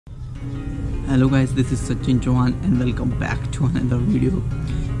Hello guys, this is Sachin Chauhan and welcome back to another video.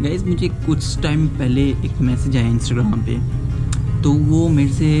 Guys, मुझे कुछ time पहले एक मैसेज आया इंस्टाग्राम पे। तो वो मेरे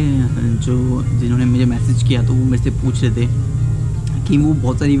से जिन्होंने मुझे मैसेज किया तो वो मेरे से पूछ रहे थे कि वो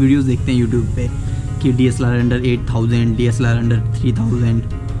बहुत सारी वीडियोस देखते हैं यूट्यूब पे कि DSLR अंडर 8000, DSLR अंडर 3000,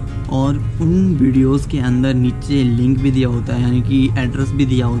 और उन वीडियोस के अंदर नीचे लिंक भी दिया होता है, यानी कि एड्रेस भी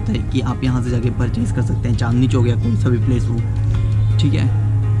दिया होता है कि आप यहाँ से जाके परचेज़ कर सकते हैं, चांदनी चौक या कोई सा भी प्लेस हो, ठीक है।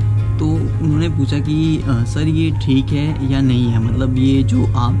 तो उन्होंने पूछा कि सर ये ठीक है या नहीं है, मतलब ये जो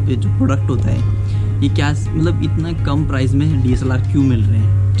प्रोडक्ट होता है ये क्या, मतलब इतना कम प्राइस में DSLR क्यों मिल रहे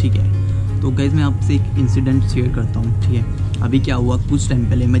हैं, ठीक है। तो गाइस, मैं आपसे एक इंसिडेंट शेयर करता हूँ, ठीक है। अभी क्या हुआ, कुछ टाइम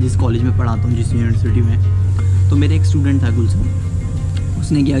पहले मैं जिस कॉलेज में पढ़ाता हूँ, जिस यूनिवर्सिटी में, तो मेरे एक स्टूडेंट था गुलशन।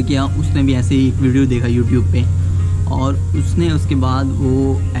 उसने क्या किया, उसने भी ऐसे ही एक वीडियो देखा यूट्यूब पे, और उसने उसके बाद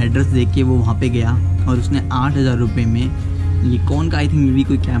वो एड्रेस देख के वो वहाँ पे गया और उसने 8000 रुपये में निकॉन का आई थिंक मे भी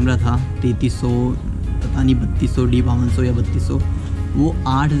कोई कैमरा था 3300, पता नहीं 3200 D5200 या 3200, वो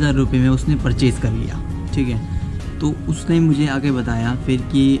 8000 रुपये में उसने परचेज़ कर लिया, ठीक है। तो उसने मुझे आगे बताया फिर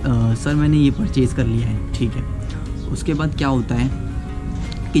कि सर मैंने ये परचेज़ कर लिया है, ठीक है। उसके बाद क्या होता है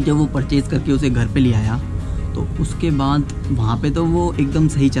कि जब वो परचेज़ करके उसे घर पे ले आया तो उसके बाद वहाँ पे तो वो एकदम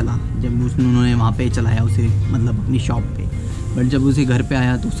सही चला, जब उन्होंने वहाँ पे चलाया उसे, मतलब अपनी शॉप पे। बट जब उसे घर पे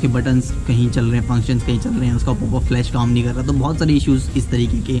आया तो उसके बटन्स कहीं चल रहे हैं, फंक्शंस कहीं चल रहे हैं, उसका पॉपअप फ्लैश काम नहीं कर रहा, तो बहुत सारे इश्यूज़ इस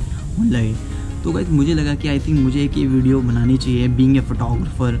तरीके के होने लगे। तो गाइस, मुझे लगा कि आई थिंक मुझे एक ये वीडियो बनानी चाहिए बीइंग ए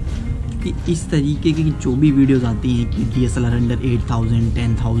फोटोग्राफर, कि इस तरीके की जो भी वीडियोज़ आती हैं कि DSLR अंडर 8000,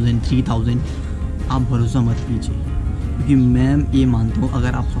 10000, 3000, आप भरोसा मत कीजिए, क्योंकि मैं ये मानता हूँ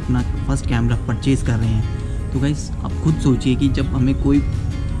अगर आप अपना फर्स्ट कैमरा परचेज़ कर रहे हैं तो गाइस आप खुद सोचिए कि जब हमें कोई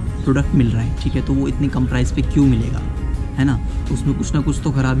प्रोडक्ट मिल रहा है, ठीक है, तो वो इतने कम प्राइस पे क्यों मिलेगा, है ना। उसमें कुछ ना कुछ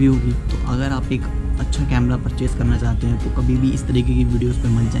तो ख़राबी होगी। तो अगर आप एक अच्छा कैमरा परचेज़ करना चाहते हैं तो कभी भी इस तरीके की वीडियोस पे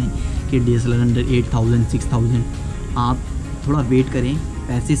मत जाएं कि DSLR अंडर 8000, 6000। आप थोड़ा वेट करें,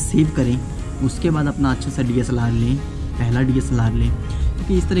 पैसे सेव करें, उसके बाद अपना अच्छा सा DSLR लें, पहला DSLR लें,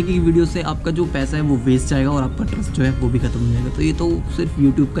 क्योंकि इस तरीके की वीडियो से आपका जो पैसा है वो वेस्ट जाएगा और आपका ट्रस्ट जो है वो भी ख़त्म हो जाएगा। तो ये तो सिर्फ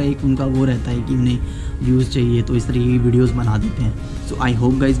यूट्यूब का एक उनका वो रहता है कि उन्हें व्यूज़ चाहिए तो इस तरीके की वीडियोस बना देते हैं। सो आई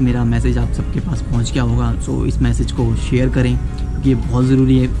होप गाइस मेरा मैसेज आप सबके पास पहुंच गया होगा। सो इस मैसेज को शेयर करें क्योंकि ये बहुत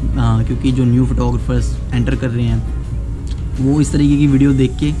ज़रूरी है, क्योंकि जो न्यू फोटोग्राफर्स एंटर कर रहे हैं वो इस तरीके की वीडियो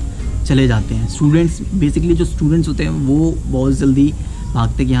देख के चले जाते हैं। स्टूडेंट्स, बेसिकली जो स्टूडेंट्स होते हैं वो बहुत जल्दी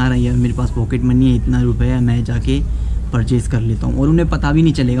भागते कि हाँ यार मेरे पास पॉकेट मनी है, इतना रुपये है, मैं जाके परचेज़ कर लेता हूँ, और उन्हें पता भी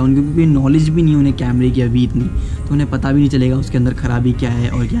नहीं चलेगा, उनकी क्योंकि नॉलेज भी नहीं है उन्हें कैमरे की अभी इतनी, तो उन्हें पता भी नहीं चलेगा उसके अंदर ख़राबी क्या है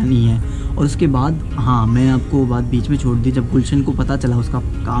और क्या नहीं है। और उसके बाद हाँ, मैं आपको बात बीच में छोड़ दी, जब गुलशन को पता चला उसका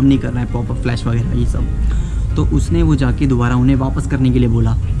काम नहीं कर रहा है पॉपअप फ्लैश वगैरह ये सब, तो उसने वो जाके दोबारा उन्हें वापस करने के लिए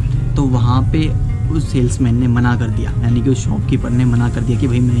बोला। तो वहाँ पर उस सेल्समैन ने मना कर दिया, यानी कि उस शॉपकीपर ने मना कर दिया कि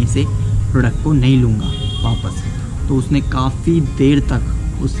भाई मैं इसे प्रोडक्ट को नहीं लूँगा वापस। तो उसने काफ़ी देर तक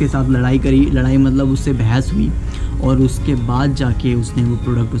उसके साथ लड़ाई करी, लड़ाई मतलब उससे बहस हुई, और उसके बाद जाके उसने वो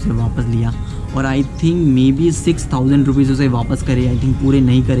प्रोडक्ट उसे वापस लिया। और I think may be 6000 rupees उसे वापस करे, आई थिंक पूरे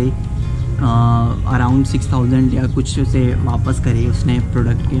नहीं करे, अराउंड 6000 या कुछ उसे वापस करे उसने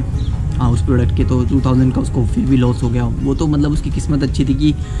प्रोडक्ट के, उस प्रोडक्ट के। तो 2000 का उसको फिर भी लॉस हो गया। वो तो मतलब उसकी किस्मत अच्छी थी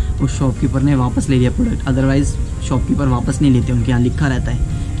कि उस शॉपकीपर ने वापस ले लिया प्रोडक्ट, अदरवाइज़ शॉपकीपर वापस नहीं लेते, उनके यहाँ लिखा रहता है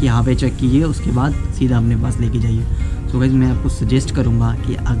कि यहाँ पे चेक कीजिए, उसके बाद सीधा अपने पास लेके जाइए। तो गाइस, मैं आपको सजेस्ट करूँगा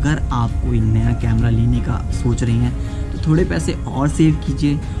कि अगर आप कोई नया कैमरा लेने का सोच रहे हैं तो थोड़े पैसे और सेव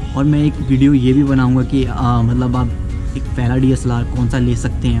कीजिए। और मैं एक वीडियो ये भी बनाऊँगा कि मतलब आप एक पहला DSLR कौन सा ले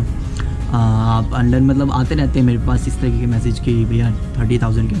सकते हैं। आप अंडर मतलब आते रहते हैं मेरे पास इस तरीके के मैसेज कि भैया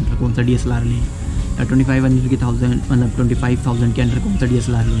 30,000 के अंदर कौन सा DSLR लें, या 25,000 के अंदर कौन सा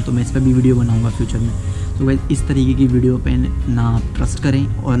DSLR लें। तो मैं इस पर भी वीडियो बनाऊँगा फ्यूचर में। तो गाइस, इस तरीके की वीडियो पे ना आप ट्रस्ट करें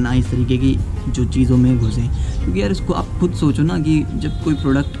और ना इस तरीके की जो चीज़ों में घुसें, क्योंकि यार इसको आप खुद सोचो ना कि जब कोई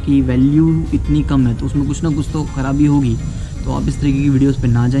प्रोडक्ट की वैल्यू इतनी कम है तो उसमें कुछ ना कुछ तो ख़राबी होगी। तो आप इस तरीके की वीडियोस पे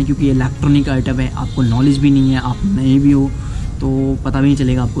ना जाएं, क्योंकि ये इलेक्ट्रॉनिक आइटम है, आपको नॉलेज भी नहीं है, आप नए भी हो तो पता भी नहीं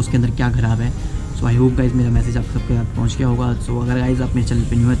चलेगा आपको उसके अंदर क्या ख़राब है। सो आई होप गाइस मेरा मैसेज आप सबके साथ पहुंच गया होगा। सो अगर गाइस आप मेरे चैनल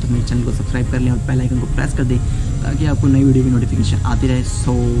पे न्यू है तो मेरे चैनल को सब्सक्राइब कर लें और बेल आइकन को प्रेस कर दें ताकि आपको नई वीडियो की नोटिफिकेशन आती रहे।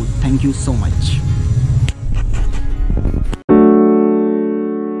 So thank you so much.